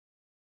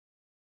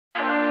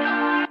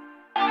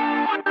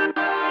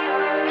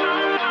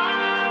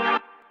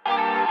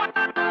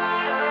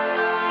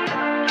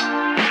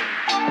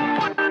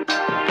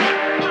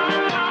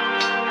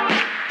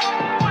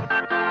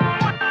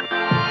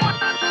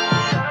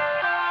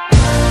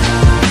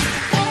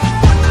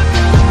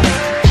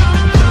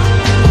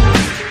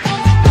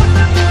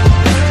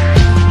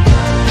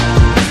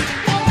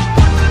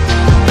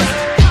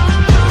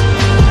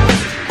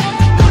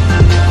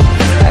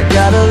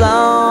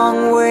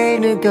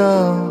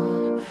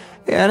go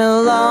in a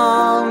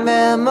long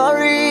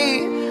memory.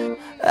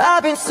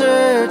 I've been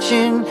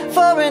searching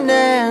for an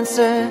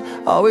answer,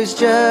 always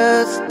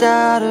just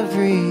out of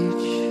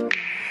reach.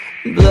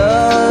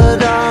 Blood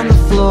on the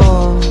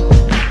floor,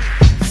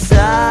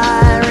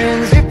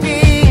 sirens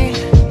repeat.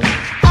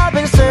 I've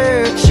been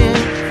searching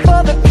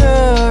for the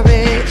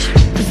courage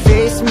to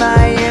face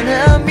my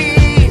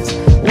enemies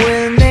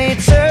when they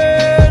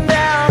turn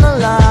down the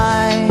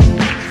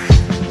lights.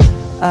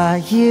 I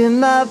hear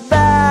my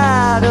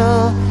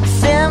battle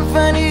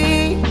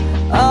symphony,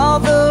 all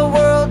the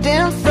world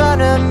in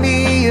front of me.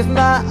 If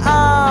my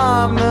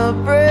armor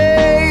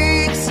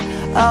breaks,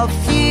 I'll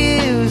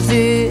fuse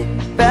it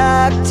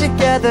back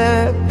together.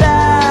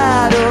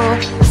 Battle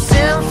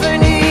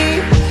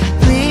symphony,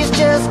 please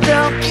just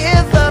don't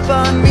give up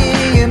on me.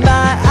 And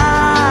my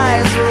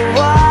eyes are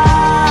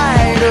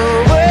wide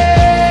awake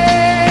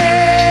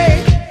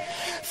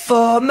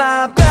for my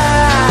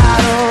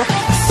battle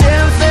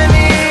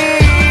symphony,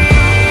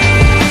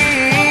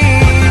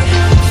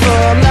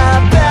 for my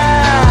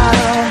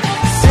battle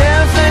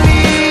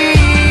symphony.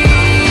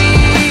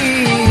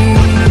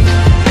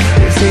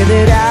 They say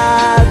that I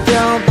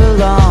don't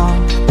belong,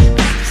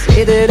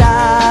 say that I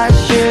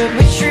should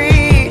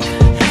retreat,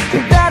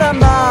 that I'm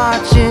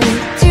marching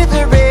to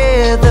the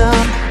rhythm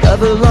of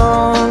a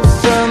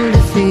lonesome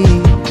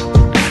defeat.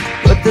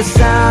 But the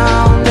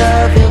sound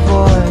of your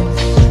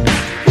voice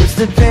puts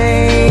the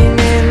pain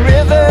in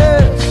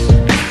reverse.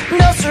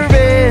 No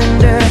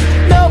surrender,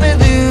 no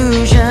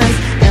illusions,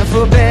 and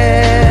for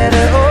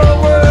better or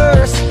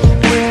worse,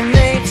 when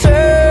they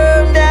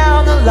turn down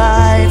the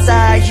lights,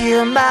 I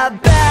hear my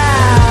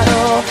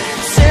battle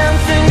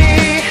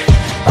symphony,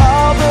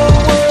 all the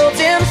world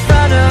in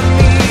front of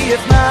me.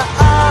 If my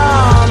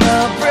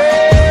armor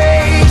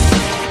breaks,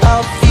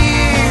 I'll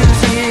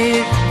fuse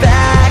it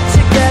back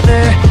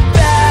together.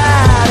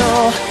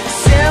 Battle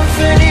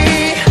symphony,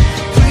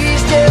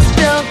 please just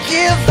don't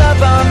give up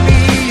on me.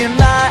 And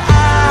my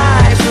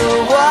eyes are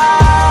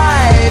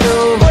wide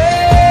awake.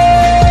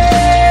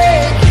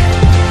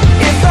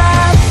 If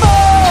I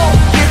fall,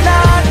 get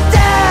knocked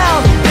down,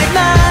 pick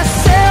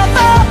myself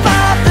up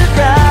off the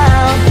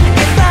ground.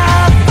 If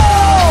I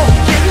fall,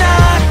 get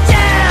knocked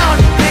down,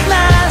 pick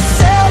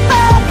myself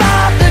up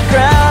off the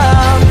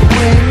ground.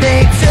 When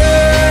they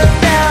turn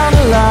down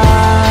the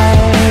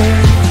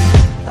lights,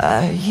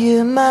 I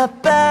hear my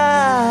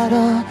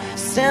battle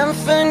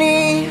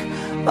symphony,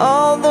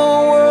 all the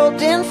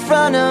world in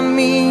front of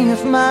me.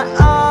 If my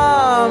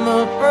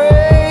armor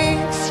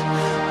breaks,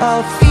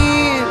 I'll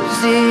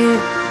fuse it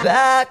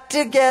back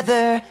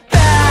together.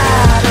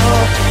 Battle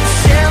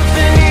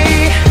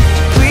symphony,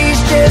 please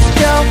just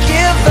don't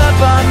give up